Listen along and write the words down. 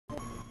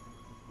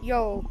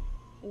Yo,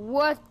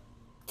 what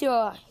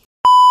the?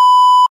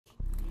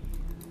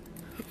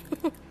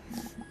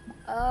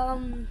 I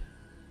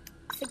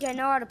think I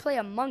know how to play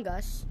Among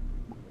Us.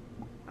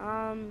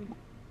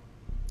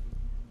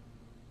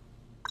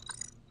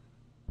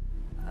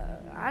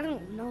 I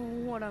don't know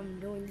what I'm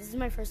doing. This is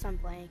my first time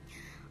playing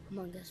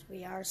Among Us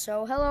VR.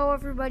 So, hello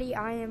everybody,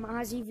 I am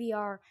Ozzy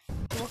VR.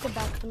 Welcome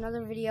back to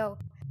another video.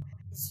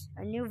 It's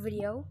a new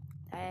video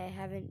I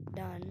haven't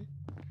done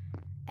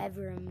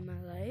ever in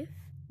my life.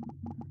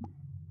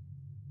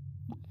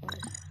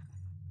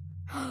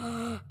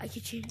 I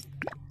can change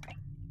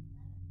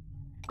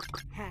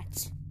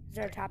hats. Is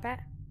there a top hat?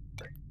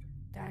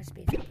 That has to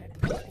be a top hat.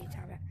 That has to be a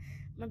top hat.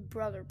 My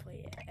brother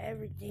played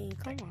everything.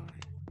 Come on.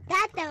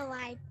 That's the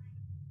one.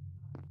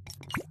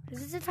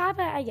 Is this a top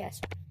hat? I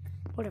guess.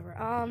 Whatever.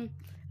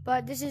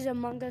 But this is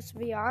Among Us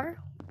VR.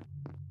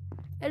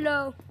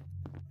 Hello.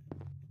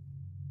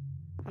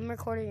 I'm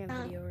recording a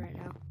video right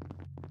now.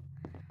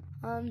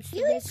 So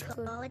You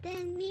basically,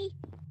 recording me?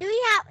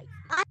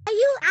 Are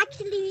you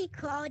actually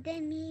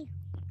recording me?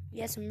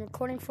 yes, I'm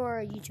recording for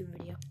a YouTube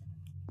video.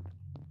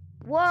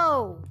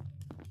 Whoa!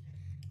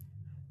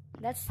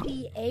 That's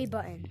the A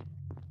button.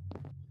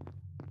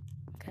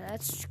 Okay,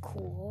 that's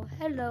cool.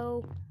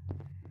 Hello.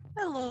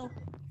 Hello.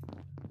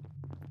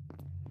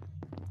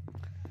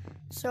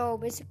 So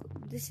basically,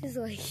 this is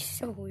like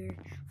so weird.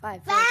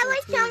 Five. Why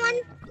would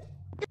someone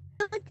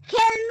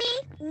kill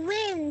me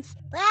wins?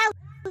 Well,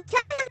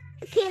 someone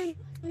can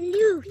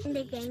lose in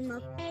the game,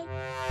 okay?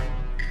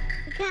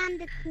 Become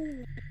the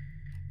cool.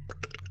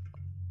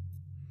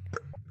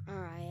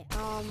 Alright,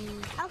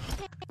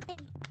 Okay.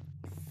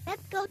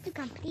 Let's go to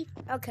complete.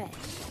 okay.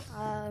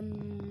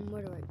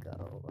 Where do I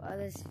go?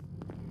 This.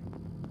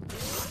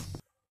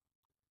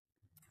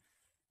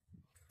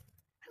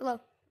 Hello.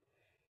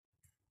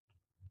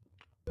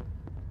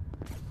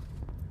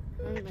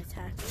 I need my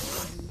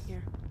tax in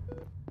here.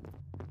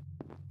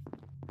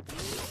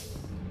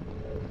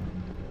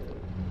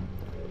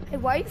 Hey,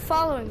 why are you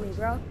following me,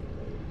 bro?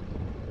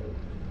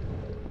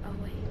 Oh,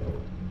 wait.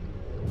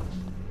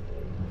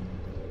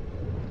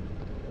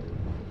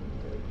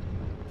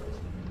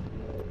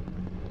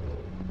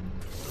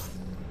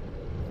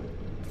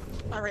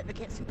 Alright, they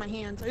can't see my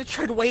hands. I just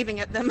tried waving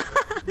at them.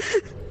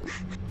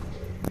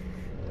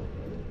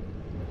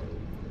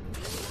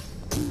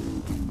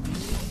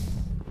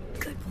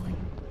 Good boy.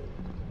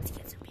 Let's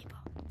get some people.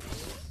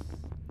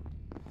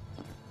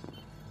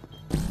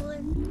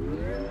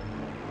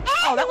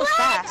 Oh, that was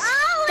fast.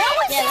 That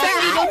was Yeah,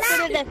 fast!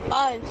 that's Put it at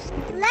fives.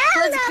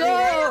 Let's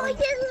go.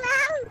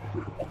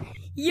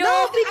 Yo, No,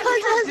 I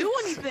because didn't do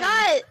anything.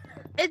 Scott,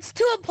 it's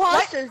two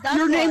imposters. That's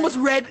Your name why. was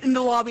red in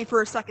the lobby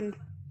for a second.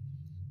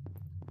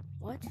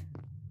 What?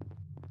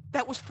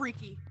 That was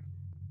freaky.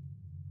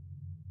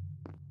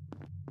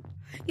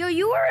 Yo,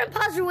 you were an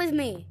imposter with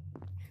me.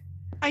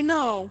 I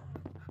know.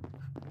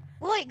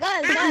 Wait,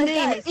 guys, Your guys,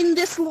 name guys. in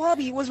this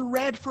lobby was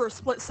red for a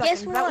split second.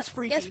 Guess what? That was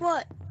freaky. Guess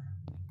what?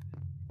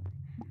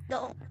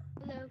 No,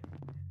 Hello.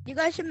 you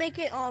guys should make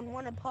it on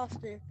one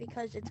imposter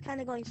because it's kind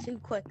of going too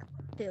quick,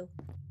 too.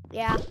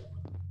 Yeah.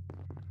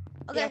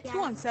 Yeah, Okay. 2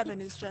 on 7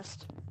 is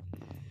just...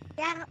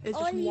 Yeah, It's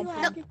all just you one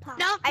have point. to talk.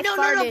 No, I no,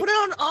 farted. put it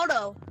on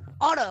auto.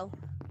 Auto.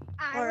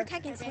 Or Or,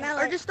 can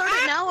or just start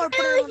it now or put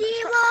it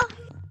on...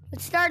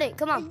 Let's start it.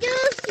 Come on. Do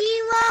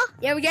zero.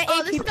 Yeah, we got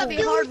Oh, 8 this is people. gonna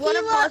be hard. One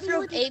imposter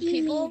with 8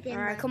 people. All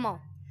right, come on.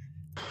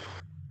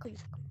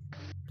 Please.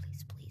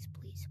 Please, please,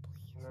 please,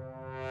 please.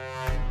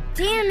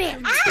 Damn it!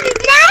 I'm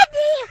not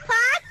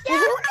the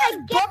Who has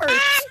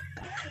birds?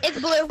 It's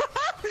blue.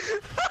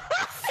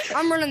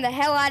 I'm running the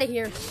hell out of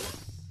here.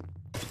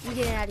 I'm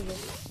getting out of here.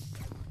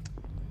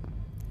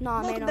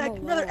 Nah, Welcome man, back I'm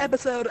to another alone.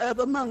 episode of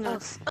Among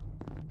Us.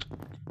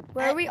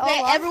 Where are we all?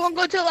 Hey, off? everyone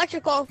go to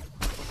electrical.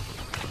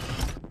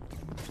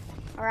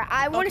 All right,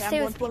 I want to Okay, stay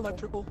I'm with going to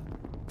people. electrical.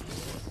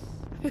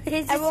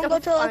 This is Everyone so go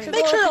to funny. electrical.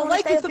 Make sure to Everyone like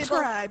stay and with people.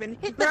 subscribe and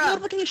hit the Bruh.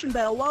 notification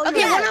bell while Okay,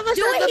 you're one Yeah, of us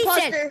do is what the he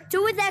imposter. said.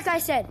 Do what that guy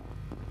said.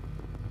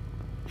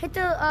 Hit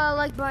the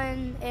like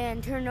button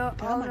and turn all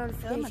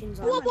notifications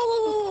Whoa, on.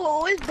 whoa, whoa,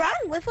 whoa, is Brown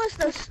with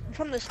us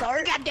from the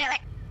start? God damn it.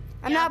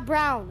 I'm not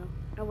brown.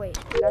 Oh wait,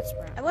 that's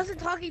brown. I wasn't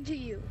talking to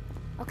you.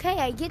 Okay,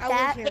 I get I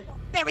that. was here.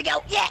 There we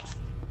go, yes!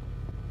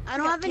 I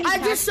don't have any I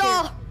just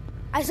task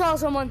I saw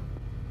someone.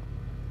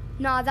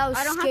 Nah, that was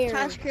here. I don't scary. have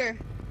task here.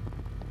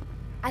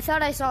 I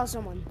thought I saw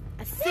someone.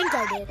 I think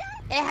I did.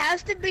 It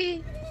has to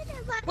be...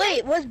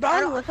 Wait, was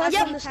Brown with us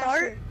Yeah. from the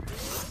start?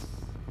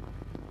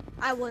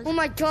 I was. Oh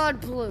my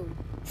god, Blue.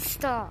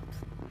 Stop.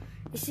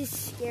 This is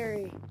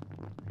scary.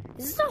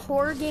 Is this a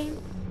horror game?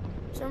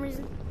 For some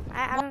reason.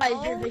 I don't Why,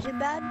 know. is your vision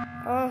bad?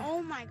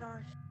 Oh my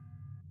gosh.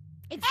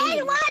 It's Hey,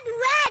 weird. what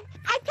red?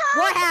 I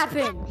told What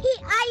happened?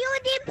 Are you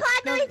the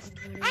partners?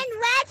 And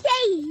red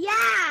say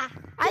yeah.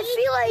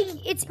 I feel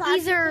like it's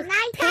either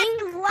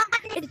pink.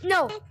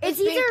 It's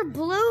pink. either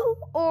blue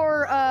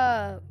or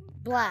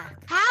black.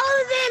 How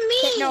is it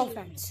me? No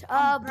offense.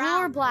 Blue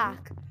or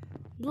black.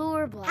 Blue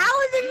or black.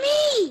 How is it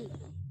me?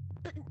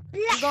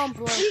 I'm going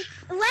blue.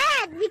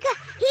 Red, because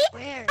he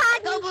Where?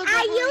 thought Go blue,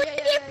 I go blue, used yeah, to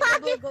yeah, get yeah,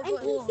 pockets, go blue,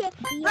 and go he blue. said,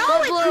 Go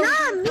no, blue. it's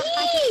not me.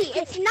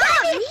 It's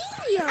not me.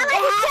 It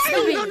has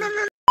to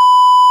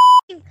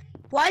be. No.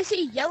 Why is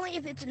he yelling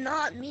if it's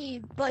not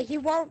me? But he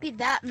won't be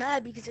that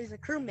mad because he's a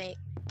crewmate.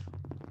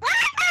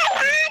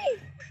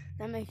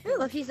 That makes Well,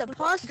 sense. if he's a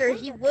imposter,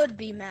 he would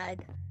be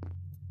mad.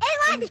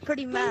 And he's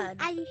pretty mad.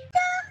 I know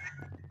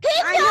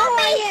I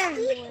I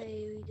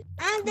am.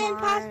 I'm the Come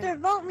on. imposter.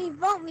 Vote me,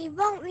 vote me,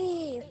 vote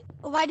me.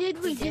 Why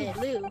did we We do did.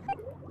 blue?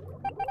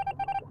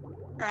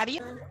 Ready?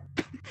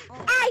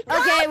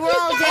 Okay, we're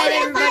all dead,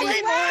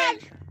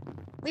 everybody.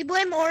 We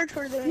blame Orange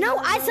for the. No,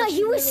 I thought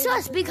he was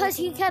sus because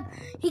he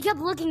kept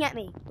looking at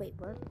me. Wait,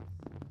 what?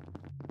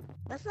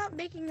 That's not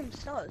making him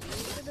sus.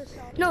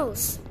 No,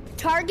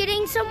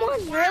 targeting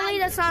someone? Really?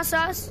 That's not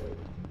sus?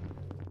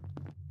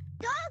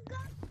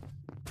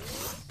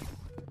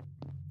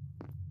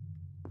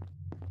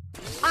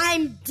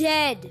 I'm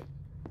dead.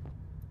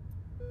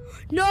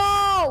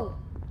 No!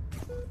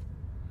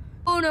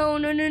 Oh no,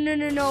 no, no, no,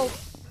 no, no.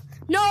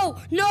 No,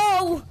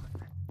 no!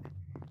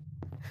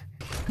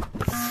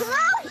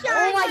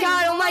 Oh my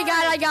god, oh my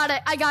god, I got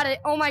it, I got it.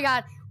 Oh my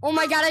god, oh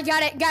my god, I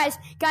got it. Guys,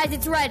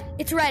 it's red,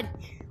 it's red.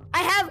 I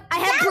have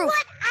That's proof.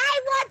 what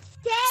I was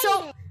saying.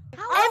 So,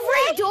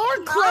 every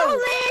door closed.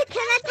 Owen,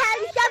 can I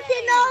tell you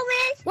something,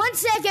 Owen? One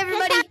sec,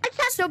 everybody.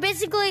 So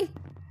basically,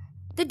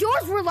 the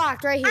doors were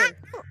locked right here.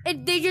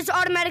 They just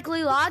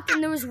automatically locked,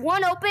 and there was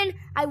one open.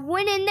 I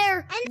went in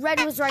there, red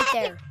was right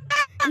there.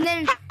 And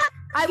then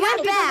I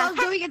went I was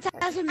back, doing a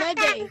test in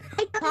midday.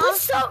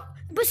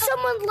 but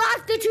someone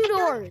locked the two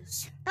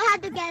doors. I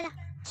had to get it.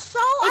 So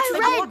It's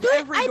red.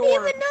 I didn't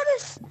even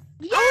notice.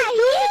 Yeah,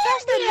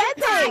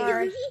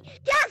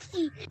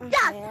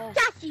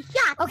 Joshy,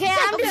 shot. Okay,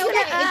 I'm just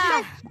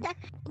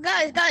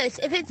gonna. Guys,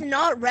 if it's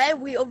not red,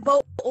 we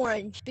vote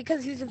orange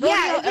because he's voting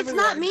out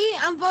everyone. me,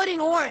 I'm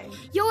voting orange.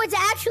 Yo, it's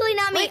actually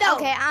not me. Wait, no.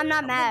 Okay, I'm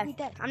not mad. be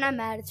dead. I'm not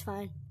mad. It's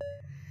fine.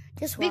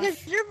 Just watch.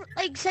 Because you're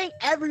like saying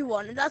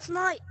everyone, and that's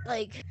not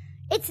like.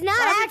 It's not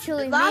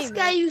actually the last me.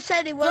 guy man. you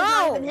said it was No,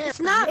 not even him. it's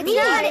not It's me.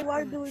 not.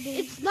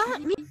 It's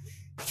not me.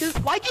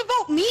 Why'd you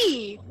vote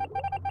me?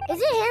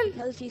 Is it him?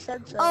 Because he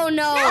said so. Oh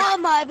no. Oh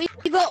my,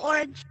 we vote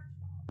orange.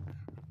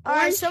 All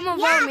right, someone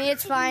vote me.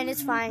 It's fine.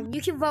 It's fine.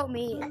 You can vote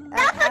me. Don't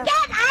forget,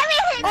 I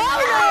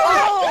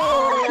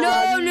Oh was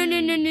no! No! No!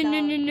 No! No! No!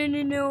 No! No!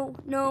 No! No!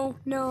 No!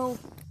 No!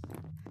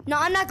 No!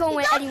 I'm not going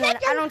with anyone.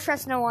 I don't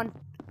trust no one.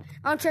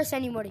 I don't trust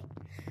anybody.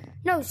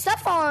 No! Stop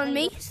following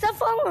me! Stop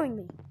following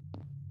me!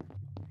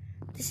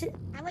 This is.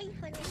 I'm waiting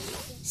for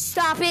this.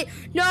 Stop it!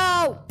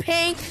 No!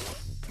 Pink!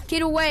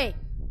 Get away!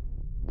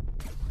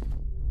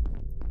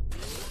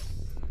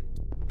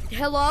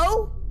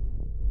 Hello?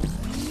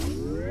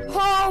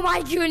 Oh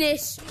my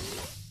goodness!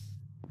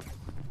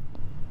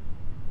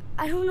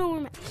 I don't know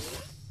where my...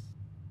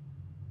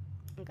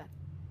 Okay.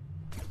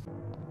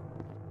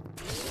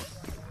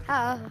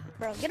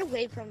 Bro, get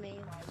away from me.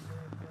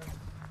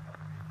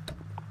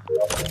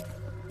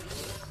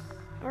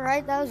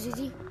 Alright, that was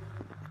easy.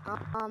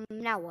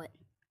 Now what?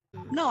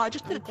 No, I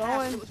just did a I'm test.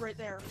 going. It was right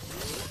there.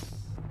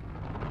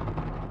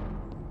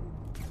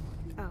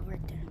 Oh,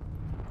 right there.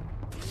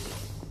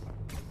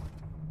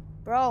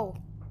 Bro.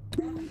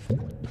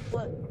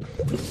 What?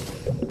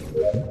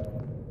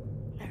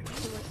 There.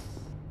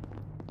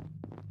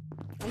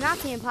 I'm not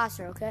the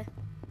imposter, okay?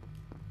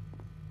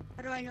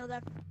 How do I know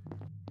that?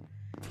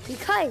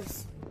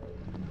 Because.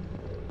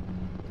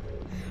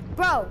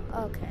 Bro,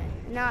 okay.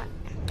 Not.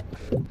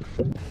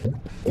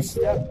 This.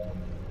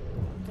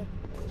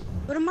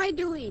 What am I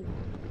doing?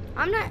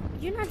 I'm not.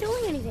 You're not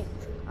doing anything.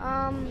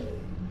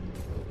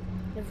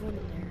 There's one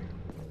in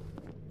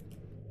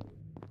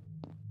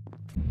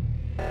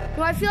there.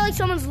 No, I feel like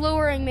someone's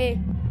luring me.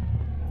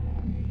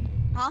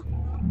 Huh?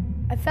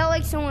 I felt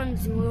like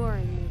someone's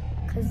luring me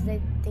because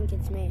they think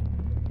it's me.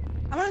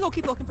 I'm gonna go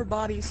keep looking for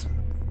bodies.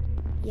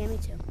 Yeah, me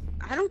too.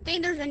 I don't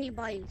think there's any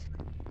bodies.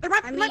 There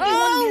might, I might mean- be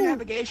one Oh! near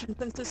navigation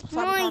since this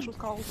sabotage was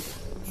called.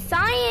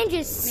 Cyan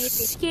just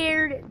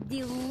scared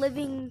the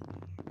living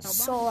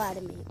soul out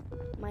of me.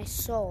 My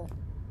soul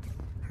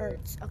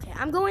hurts. Okay,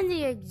 I'm going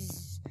the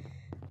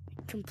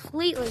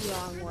completely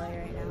wrong way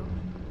right now.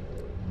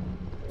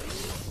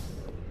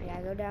 I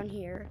gotta go down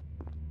here.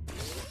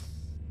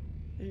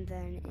 And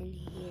then in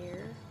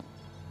here.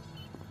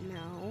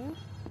 No.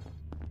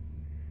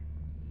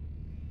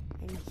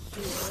 And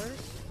here.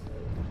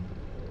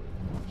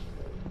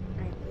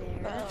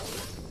 Right there.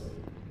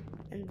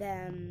 And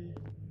then...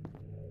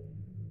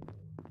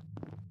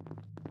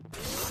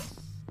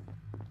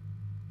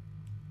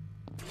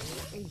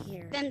 in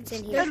here. Then It's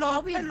in there's here.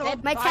 probably a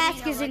dead My body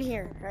task is right- in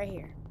here, right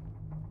here.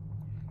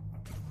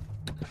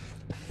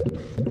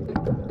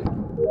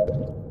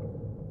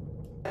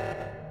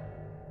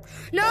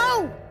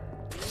 No!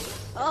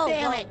 Oh,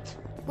 Damn well, it.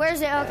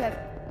 Where's it? Okay.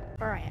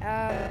 Alright,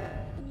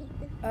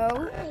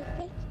 oh.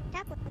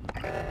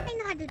 I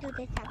know how to do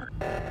this.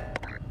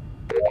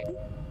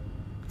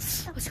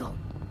 Let's go.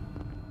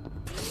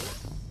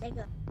 There you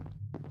go.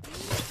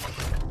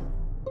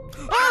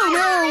 Oh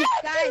no!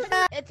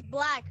 Guys, it's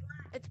black.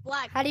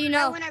 black. How do you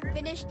know? When I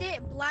finished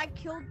it, black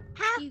killed.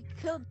 He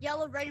killed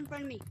yellow right in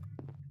front of me.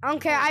 I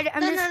don't care. I'm No,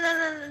 just. no, no,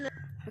 no, no, no.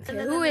 Okay,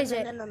 No, who no, is no,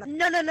 it? No, no, no,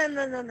 no, no,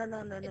 no, no, no,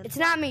 no, no. It's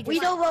not me. We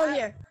Just, don't vote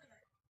here.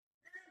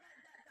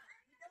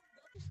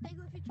 Just stay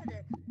with each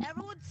other.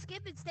 Everyone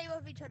skip and stay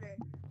with each other.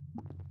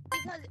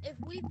 Because if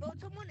we vote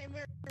someone and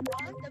we're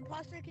wrong, the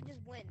imposter can just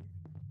win.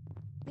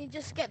 I mean,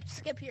 just skip.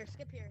 Skip here.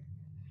 Skip here.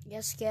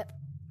 yes, skip.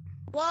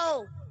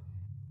 Whoa.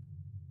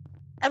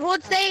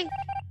 Everyone stay.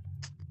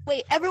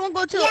 Wait, everyone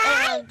go to,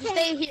 just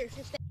stay here.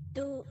 Just stay.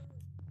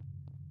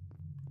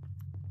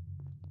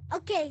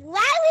 Okay,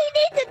 what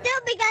we need to do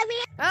because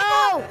we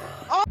Oh!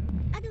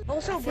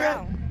 Also, I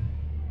Brown.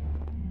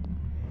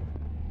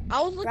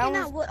 I was looking Brown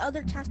at was- what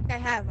other tasks I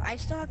have. I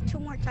still have 2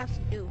 more tasks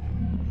to do.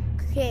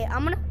 Okay,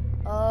 I'm gonna.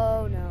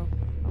 Oh no.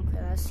 Okay,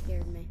 that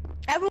scared me.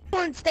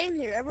 Everyone stay in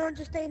here. Everyone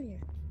just stay in here.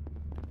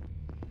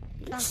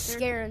 It's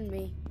scaring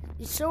me.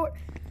 It's so.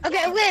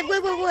 Okay,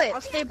 wait.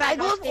 I'll stay back. I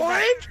go with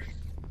orange.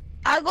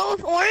 I go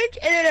with orange,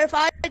 and then if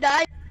I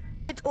die,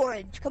 it's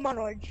orange. Come on,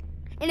 orange.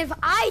 And if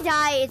I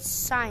die, it's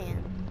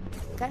cyan.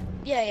 Okay.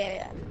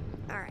 Yeah.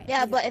 All right.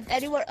 Yeah, but if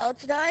anyone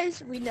else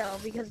dies, we know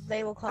because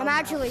they will call. I'm them out.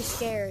 actually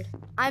scared.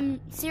 I'm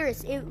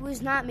serious. It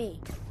was not me.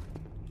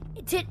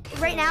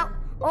 Right now.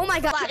 Oh my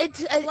god.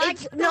 It's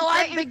right no,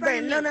 I'm in Big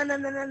front Brain.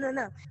 of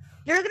No.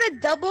 You're gonna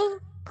double.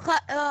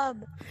 No,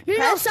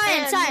 press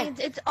cyan. and means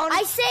it's on.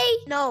 I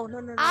say No.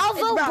 I'll It's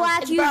vote brown.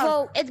 black, It's you brown.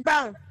 vote- It's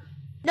brown.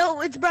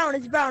 No, it's brown.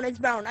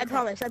 I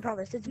promise.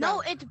 It's brown.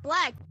 No, it's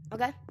black.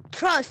 okay.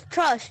 Trust.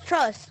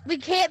 We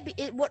can't be.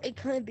 It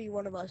couldn't be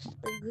one of us.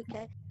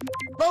 Okay.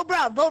 Vote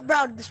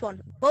brown. This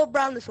one. Vote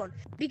brown. This one.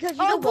 Because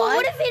you Oh, know but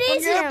what if it When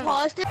is you're him?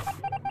 imposter,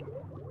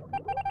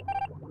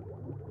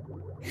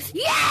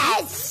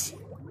 Yes.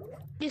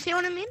 you see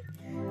what I mean?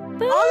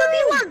 All of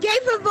you are gay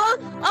for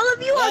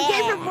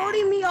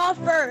voting me off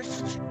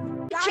first.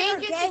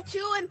 Change it to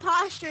 2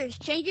 imposters.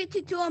 Change it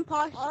to 2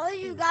 imposters. all of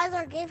you guys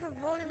are gay for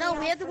voting No, me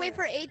we off have to wait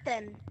for 8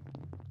 then.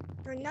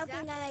 for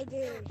nothing that I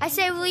do. I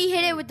say we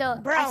hit it with the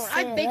Brown,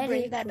 I I'm big said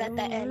brain it, that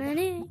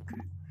end.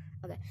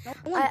 Okay. No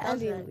one I'm does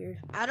being that. weird.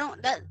 I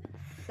don't.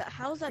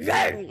 How's that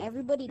different?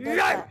 Everybody does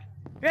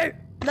that.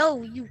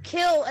 No, you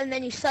kill and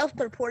then you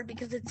self-report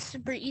because it's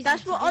super easy.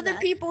 That's to what do other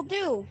that. people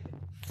do.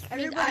 I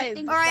mean, Everybody I-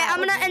 thinks All right, that.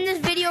 I'm gonna end this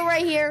video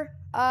right here.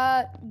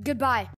 Goodbye.